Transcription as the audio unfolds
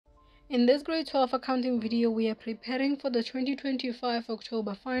In this grade 12 accounting video, we are preparing for the 2025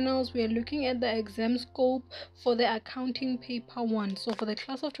 October finals. We are looking at the exam scope for the accounting paper 1. So for the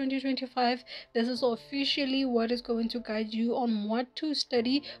class of 2025, this is officially what is going to guide you on what to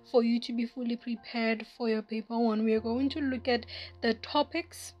study for you to be fully prepared for your paper 1. We are going to look at the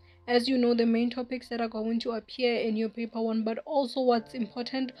topics, as you know, the main topics that are going to appear in your paper 1, but also what's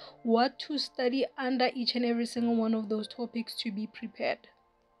important, what to study under each and every single one of those topics to be prepared.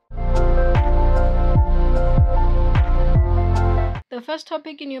 The first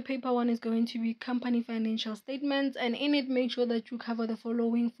topic in your paper 1 is going to be company financial statements, and in it make sure that you cover the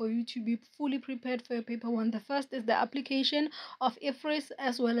following for you to be fully prepared for your paper 1. The first is the application of IFRS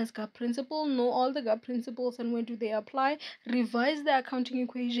as well as GAAP principle. Know all the GAAP principles and when do they apply. Revise the accounting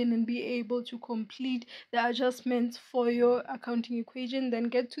equation and be able to complete the adjustments for your accounting equation. Then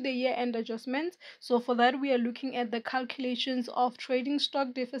get to the year-end adjustments. So for that, we are looking at the calculations of trading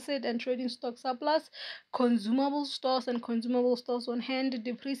stock deficit and trading stock surplus, consumable stores and consumable stores on hand,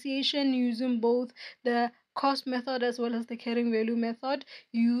 depreciation using both the cost method as well as the carrying value method.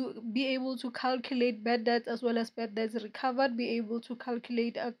 You be able to calculate bad debts as well as bad debts recovered, be able to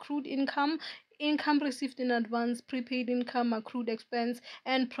calculate accrued income, income received in advance, prepaid income, accrued expense,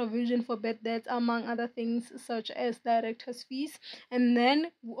 and provision for bad debts, among other things such as directors' fees. And then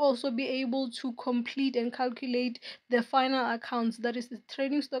also be able to complete and calculate the final accounts, that is the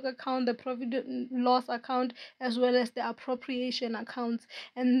trading stock account, the profit and loss account, as well as the appropriation accounts.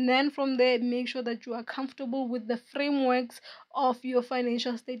 And then from there, make sure that you are comfortable with the frameworks of your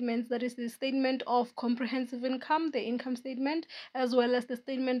financial statements, that is the statement of comprehensive income, the income statement, as well as the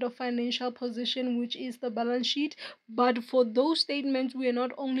statement of financial position, which is the balance sheet. But for those statements, we are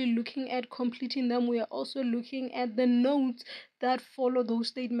not only looking at completing them, we are also looking at the notes that follow those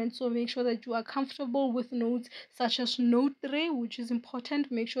statements. So make sure that you are comfortable with notes such as note 3, which is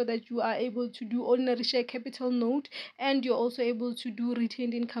important. Make sure that you are able to do ordinary share capital note, and you're also able to do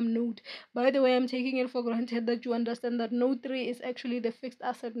retained income note. By the way, I'm taking it for granted that you understand that note 3 is actually the fixed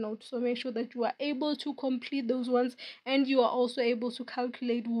asset note. So make sure that you are able to complete those ones, and you are also able to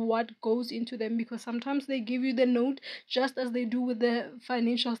calculate what goes into them, because sometimes they give you the note just as they do with the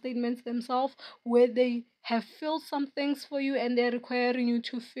financial statements themselves, where they have filled some things for you and they're requiring you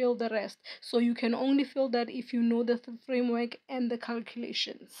to fill the rest. So you can only fill that if you know the framework and the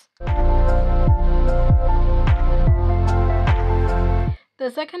calculations. The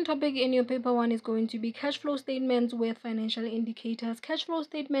second topic in your paper 1 is going to be cash flow statements with financial indicators. Cash flow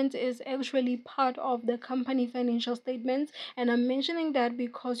statements is actually part of the company financial statements, and I'm mentioning that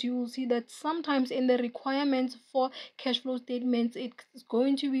because you will see that sometimes in the requirements for cash flow statements, it's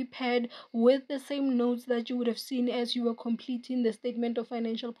going to be paired with the same notes that you would have seen as you were completing the statement of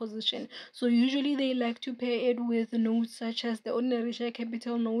financial position. So usually they like to pair it with notes such as the ordinary share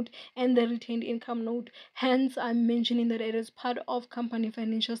capital note and the retained income note. Hence, I'm mentioning that it is part of company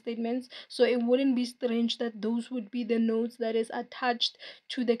financial statements, so it wouldn't be strange that those would be the notes that is attached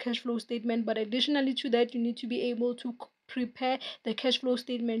to the cash flow statement. But additionally to that, you need to be able to prepare the cash flow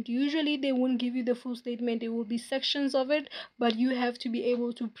statement. Usually they won't give you the full statement, it will be sections of it, but you have to be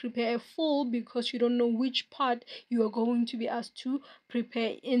able to prepare a full, because you don't know which part you are going to be asked to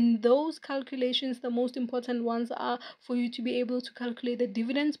prepare. In those calculations, the most important ones are for you to be able to calculate the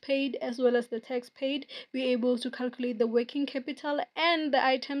dividends paid as well as the tax paid, be able to calculate the working capital and the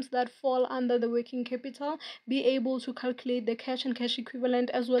items that fall under the working capital, be able to calculate the cash and cash equivalent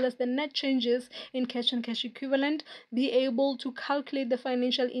as well as the net changes in cash and cash equivalent, be able to calculate the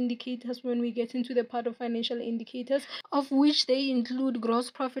financial indicators when we get into the part of financial indicators, of which they include gross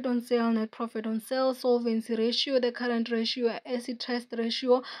profit on sale, net profit on sale, solvency ratio, the current ratio, acid test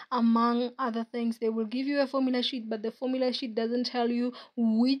ratio, among other things. They will give you a formula sheet, but the formula sheet doesn't tell you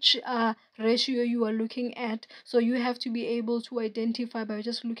which ratio you are looking at. So you have to be able to identify by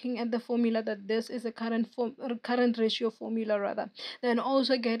just looking at the formula that this is a current ratio formula rather. Then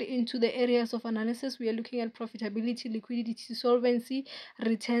also get into the areas of analysis. We are looking at profitability, liquidity, solvency,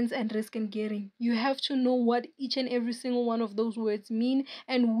 returns, and risk and gearing. You have to know what each and every single one of those words mean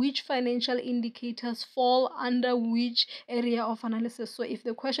and which financial indicators fall under which area of analysis. So if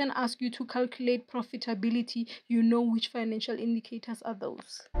the question asks you to calculate profitability, you know which financial indicators are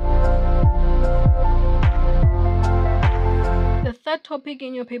those. The third topic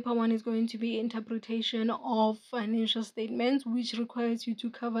in your paper 1 is going to be interpretation of financial statements, which requires you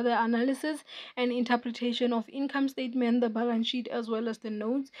to cover the analysis and interpretation of income statement, the balance sheet, as well as the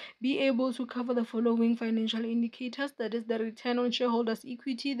notes. Be able to cover the following financial indicators, that is the return on shareholders'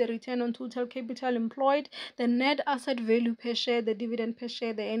 equity, the return on total capital employed, the net asset value per share, the dividend per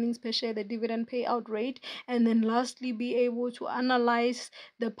share, the earnings per share, the dividend payout rate, and then lastly be able to analyze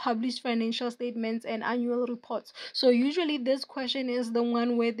the published financial statements and annual reports. So usually this question is the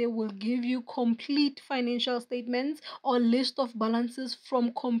one where they will give you complete financial statements or list of balances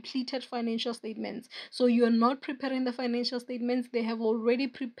from completed financial statements. So you're not preparing the financial statements, they have already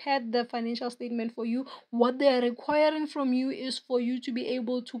prepared the financial statement for you. What they are requiring from you is for you to be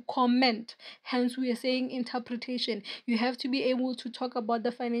able to comment. Hence we are saying interpretation. You have to be able to talk about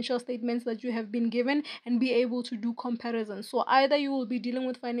the financial statements that you have been given and be able to do comparisons. So either you will be dealing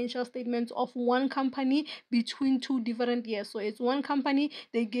with financial statements of one company between 2 different years. So it's one company,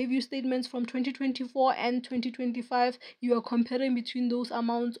 they gave you statements from 2024 and 2025, you are comparing between those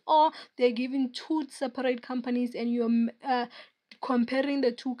amounts, or they're giving 2 separate companies and you're comparing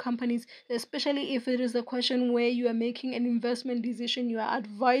the 2 companies, especially if it is a question where you are making an investment decision, you are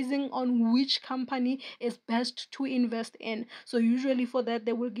advising on which company is best to invest in. So usually for that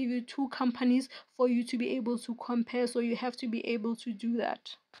they will give you 2 companies for you to be able to compare, so you have to be able to do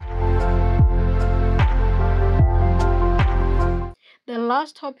that. The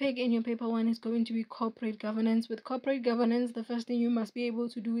last topic in your paper 1 is going to be corporate governance. With corporate governance, the first thing you must be able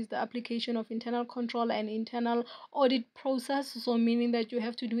to do is the application of internal control and internal audit process. So meaning that you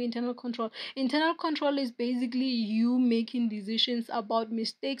have to do internal control. Internal control is basically you making decisions about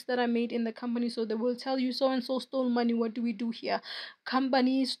mistakes that are made in the company. So they will tell you, so and so stole money, what do we do here?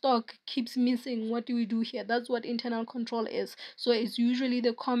 Company stock keeps missing, what do we do here? That's what internal control is. So it's usually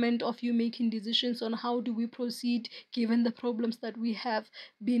the comment of you making decisions on how do we proceed given the problems that we have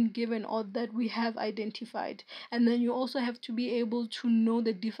been given or that we have identified. And then you also have to be able to know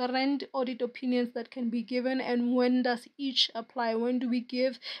the different audit opinions that can be given and when does each apply. When do we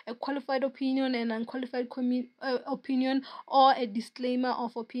give a qualified opinion, an unqualified opinion, or a disclaimer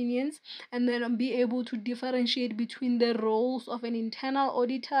of opinions, and then be able to differentiate between the roles of an internal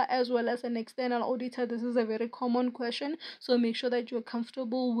auditor as well as an external auditor. This is a very common question, so make sure that you're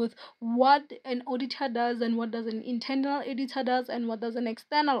comfortable with what an auditor does and what does an internal auditor does and what does an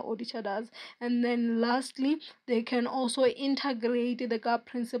external auditor does. And then lastly, they can also integrate the GAP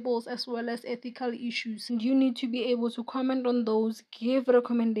principles as well as ethical issues, and you need to be able to comment on those, give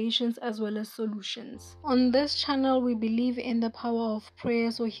recommendations as well as solutions. On this channel we believe in the power of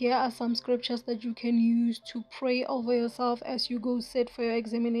prayer, so here are some scriptures that you can use to pray over yourself as you go sit for your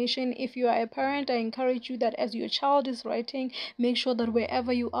examination. If you are a parent, I encourage you that as your child is writing, make sure that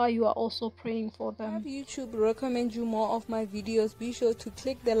wherever you are also praying for them. If YouTube recommend you more of my videos, be sure to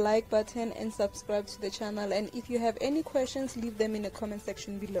click the like button and subscribe to the channel, and if you have any questions, leave them in the comment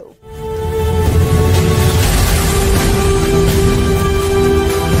section below.